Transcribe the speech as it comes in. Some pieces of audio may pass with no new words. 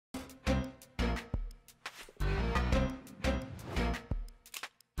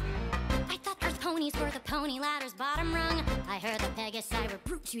ponies were the pony ladder's bottom rung. I heard the Pegasus were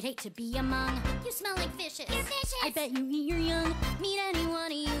brutes you'd hate to be among. You smell like fishes. You're vicious. I bet you eat your young. Meet any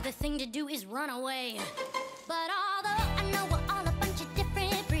one of you, the thing to do is run away. But although I know we're all a bunch of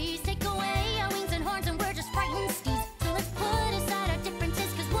different breeds, take away our wings and horns and we're just frightened steeds. So let's put aside our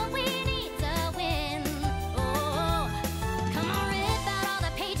differences, cause what we need's a win. Oh, come on, rip out all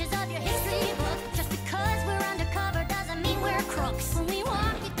the pages of your history book. Just because we're undercover doesn't mean we're crooks. When we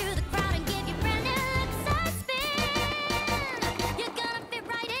walk you through the crowd and give you brand new looks a spin, you're gonna fit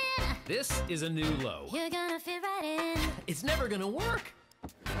right in. This is a new low. You're gonna fit right in. It's never gonna work.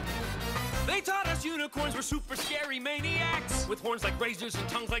 They taught us unicorns were super scary maniacs, with horns like razors and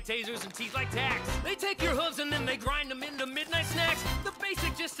tongues like tasers and teeth like tacks. They take your hooves and then they grind them into midnight snacks. The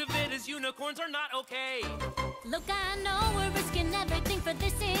basic gist of it is unicorns are not okay. Look, I know we're risking everything for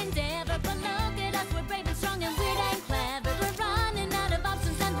this endeavor, but look at us, we're brave and strong and weird and clever. We're running out of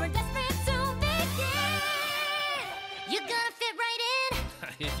options and we're desperate to begin. You're gonna fit right in.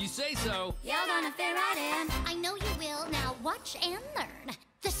 If you say so. You're gonna fit right in. I know you will. Now watch and learn.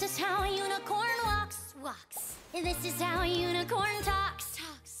 This is how a unicorn walks. This is how a unicorn talks.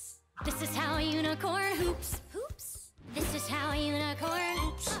 This is how a unicorn hoops. This is how a unicorn.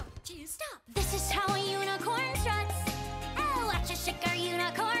 Oh, geez, stop. This is how a unicorn struts. Oh, watch us shake our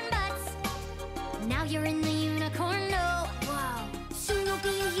unicorn butts. Now you're in the unicorn know. Wow. Soon you'll be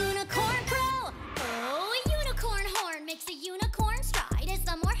a unicorn pro. Oh, a unicorn horn makes a unicorn stride. It's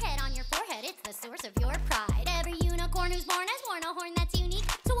the more head on your forehead. It's the source of your pride. Every unicorn who's born has worn a horn that's unique.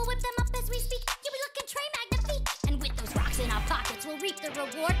 So we'll whip them up as we speak. You'll be looking très magnifique. And with those rocks in our pockets, we'll reap the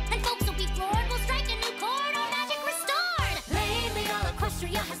reward. And folks will be floored. We'll strike a new chord. Our magic restored. Lately, all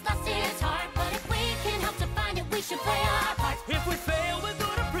Equestria has lost its heart.